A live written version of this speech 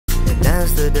And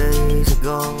as the days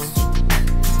go,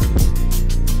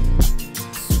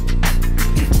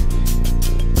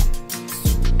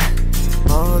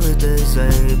 all the days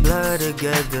they blur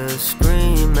together,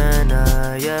 scream and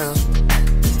I yell.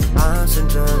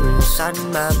 Concentrating inside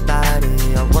my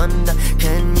body. I wonder,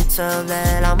 can you tell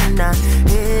that I'm not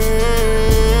here?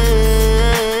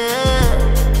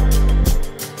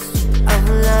 I'm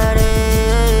not here.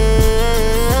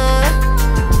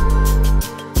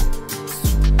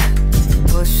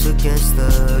 Push against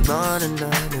the ground and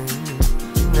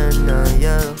I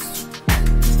yell.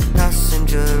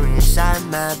 Passenger inside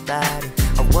my body.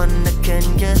 I wonder, can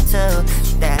you tell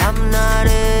that I'm not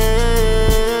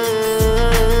here?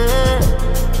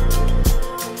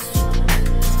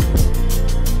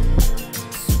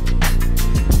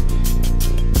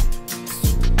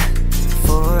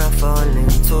 Before I fall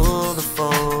into the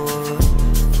fold,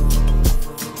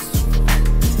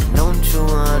 don't you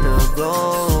wanna go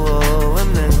with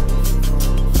me?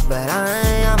 But I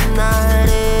am not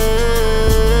here.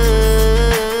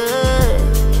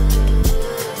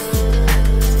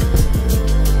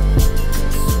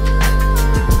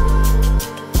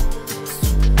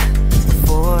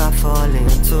 Before I fall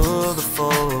into the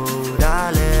fold,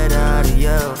 I let out a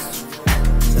yell.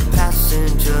 The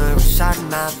passenger inside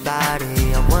my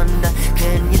body. I wonder,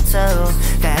 can you tell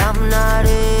that I'm not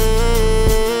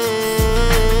here?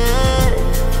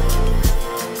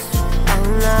 I'm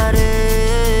not here.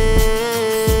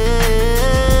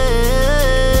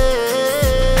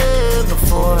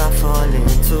 Before I fall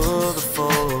into the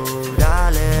fold,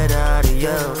 I let out a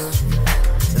yell.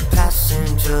 The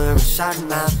passenger inside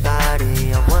my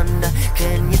body. I wonder,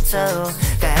 can you tell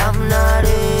that I'm not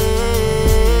here?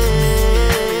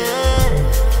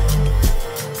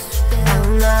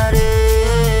 I'm not here.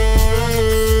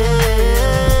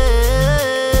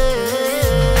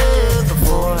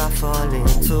 Before I fall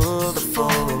into the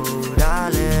fold, I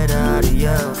let out a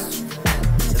yell.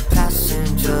 The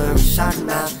passenger inside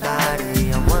my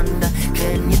body. I wonder,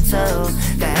 can you tell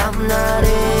that I'm not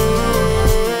here?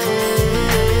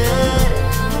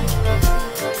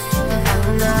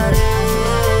 I'm not here.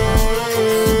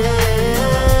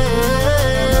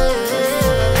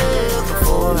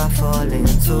 Before I fall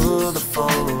into the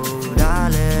fold, I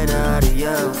let out a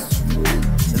yell.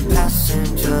 The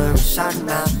passenger inside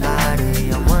my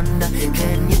body. I wonder,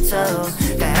 can you tell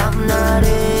that I'm not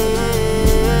here?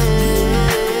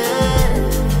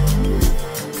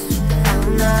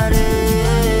 I'm not here.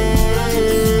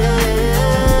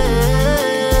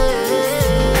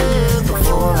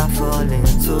 Before I fall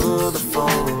into the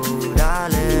fold, I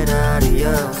let out a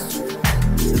yell.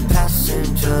 The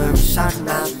passenger inside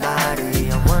my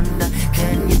body. I wonder,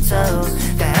 can you tell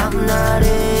that I'm not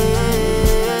here?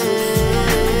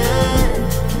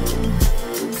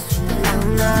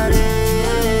 I'm not here.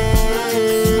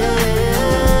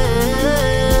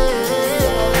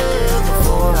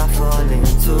 Before I fall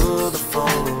into the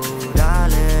fold, I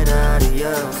let out a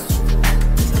yell.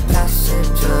 The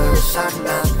passenger inside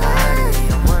my body.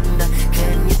 I wonder,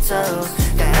 can you tell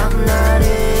that I'm not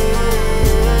here?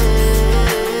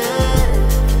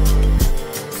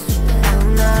 I'm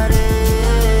not here.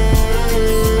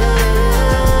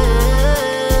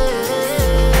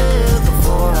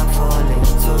 Before I fall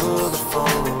into the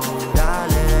fold, I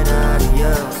let out a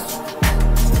yell.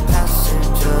 The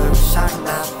passenger inside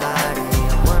my body.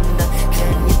 I wonder,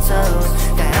 can you tell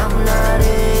that I'm not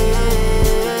here?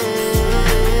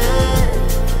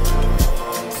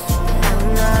 I'm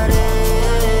not here.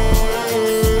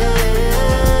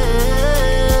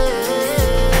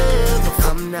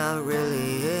 I'm not really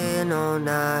here, no,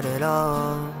 not at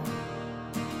all.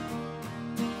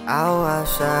 Our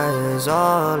outside is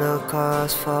all the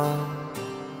cars fall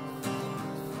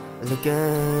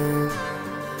again,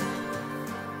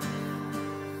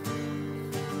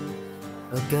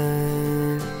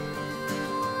 again.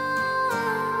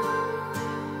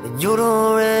 And you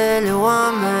don't really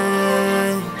want me,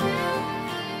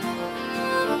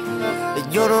 and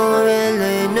you don't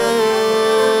really need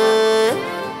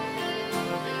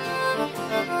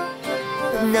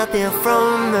nothing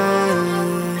from me.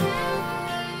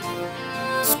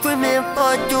 Screaming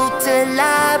for you till I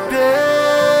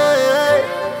bleed.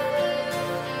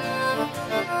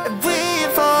 We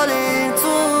fall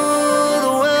into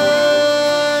the way.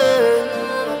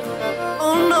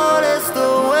 Oh no, that's the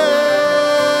way.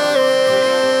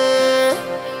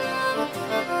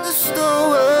 That's the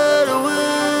way that we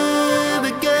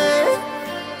began.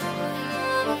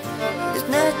 There's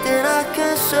nothing I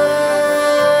can say.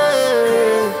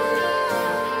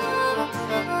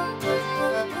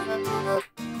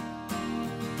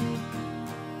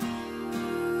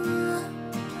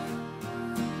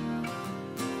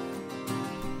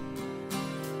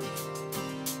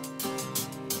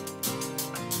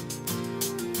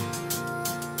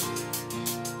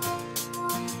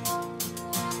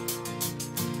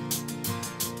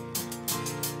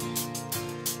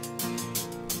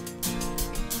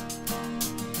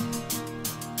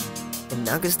 And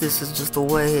I guess this is just the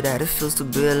way that it feels to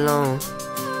be alone.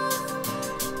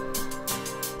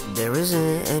 There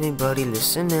isn't anybody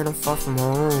listening, I'm far from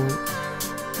home.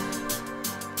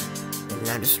 And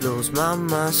I just lose my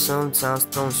mind sometimes,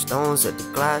 throwing stones at the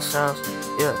glass house.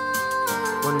 Yeah,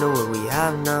 wonder what we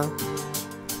have now.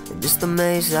 And just the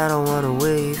maze I don't wanna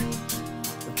weave.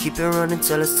 But keep it running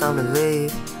till it's time to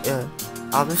leave. Yeah,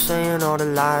 I've been saying all the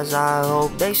lies, I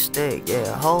hope they stick.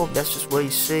 Yeah, I hope that's just what you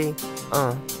see.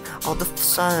 All the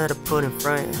facade I put in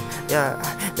front. Yeah,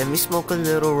 let me smoke a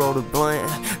little, roll the blunt.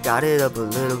 Got it up a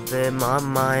little bit, my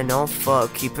mind on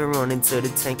fuck. Keep it running till the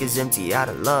tank is empty, out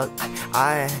of luck.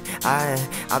 I've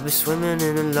been swimming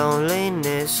in the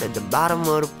loneliness. At the bottom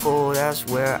of the pool, that's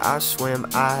where I swim.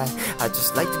 I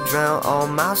just like to drown all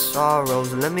my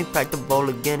sorrows. Let me pack the bowl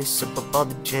again and sip up all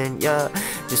the gin. Yeah,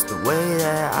 just the way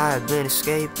that I've been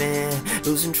escaping,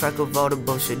 losing track of all the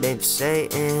bullshit they've been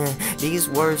saying. These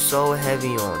words so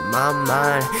heavy on my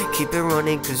mind. Keep it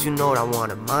running cause you know that I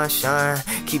wanted my shine.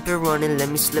 Keep it running, let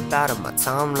me slip out of my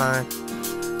timeline.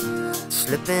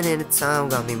 Slipping in the time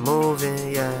got me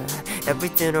moving, yeah.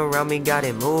 Everything around me got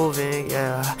it moving,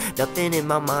 yeah. Nothing in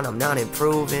my mind, I'm not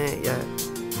improving, yeah.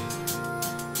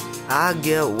 I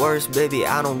get worse, baby,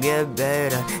 I don't get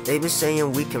better. They been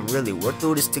saying we can really work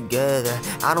through this together.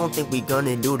 I don't think we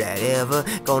gonna do that ever,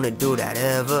 gonna do that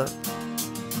ever.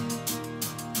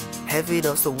 Heavy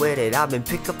dose the way that I've been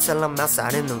pick up till I'm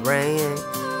outside in the rain.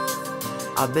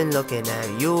 I've been looking at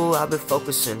you, I've been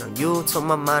focusing on you till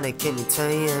my mind it can't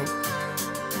contain.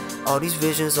 All these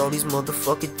visions, all these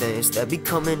motherfucking things that be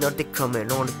coming up, they coming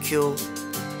on the queue.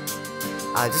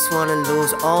 I just wanna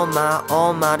lose all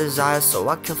my desires so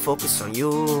I can focus on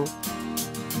you.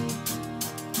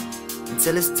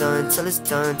 Until it's done, till it's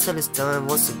done, till it's done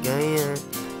once again.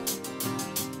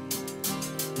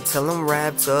 Until I'm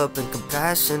wrapped up in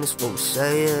compassion is what we're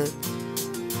saying.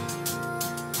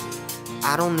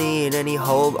 I don't need any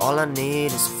hope, all I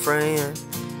need is a friend.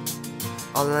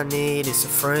 All I need is a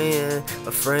friend,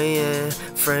 a friend,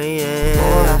 friend.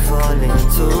 Before I fall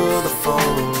into the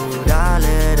fold, I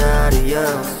let out of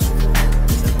you.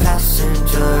 The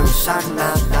passenger inside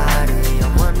my body. I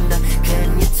wonder,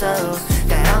 can you tell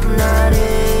that I'm not it?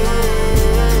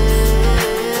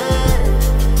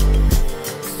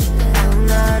 I'm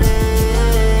not it.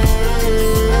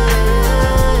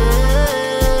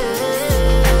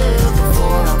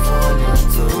 Before I fall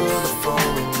into the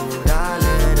fold, I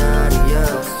let out of you.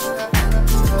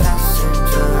 The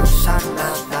passenger inside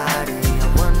my body. I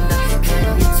wonder, can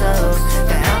you tell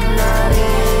that I'm not it?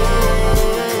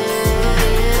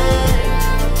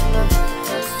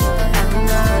 I'm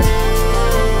not it.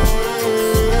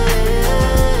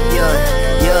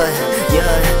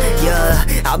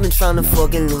 I've been trying to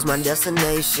fucking lose my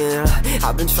destination.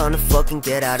 I've been trying to fucking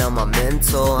get out of my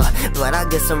mental. But I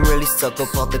guess I'm really stuck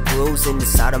up all the grooves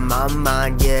inside of my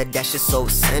mind. Yeah, that's just so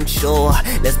essential.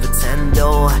 Let's pretend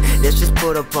though. Let's just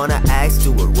put up on an act,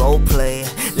 do a role play.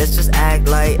 Let's just act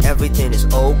like everything is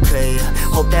okay.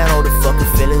 Hope that all the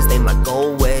fucking feelings, they might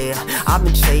go away. I've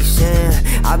been chasing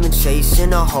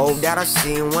a hope that I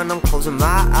see when I'm closing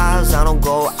my eyes. I don't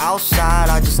go outside,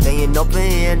 I just staying up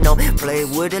in here. No, play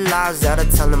with the lies that I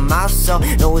telling myself.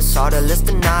 No, it's harder, let's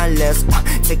deny less.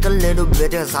 Take a little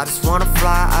bit, cause I just wanna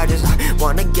fly. I just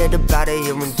wanna get up out of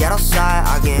here and get outside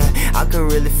again. I can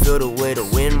really feel the way the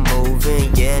wind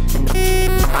moving. Yeah,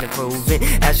 I'm improving.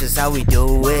 That's just how we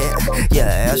do it.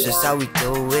 Yeah, that's just how we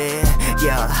do it.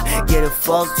 Yeah, getting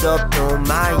fucked up through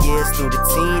my years, through the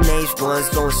teenage ones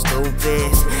going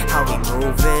stupid. How we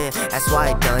moving? That's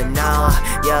why I done now.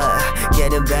 Yeah,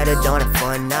 getting better, done it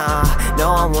fun now.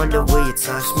 No, I wonder will you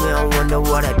touch me? I wonder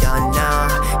what I done now.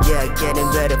 Yeah, getting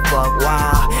better, fuck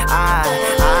wow.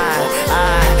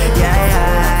 Yeah.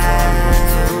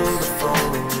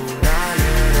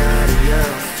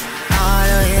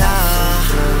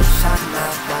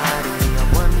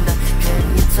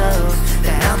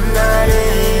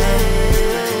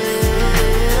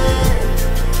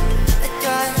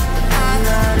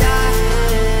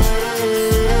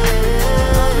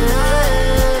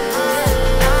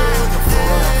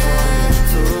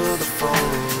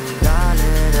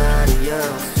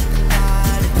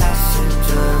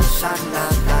 Shot my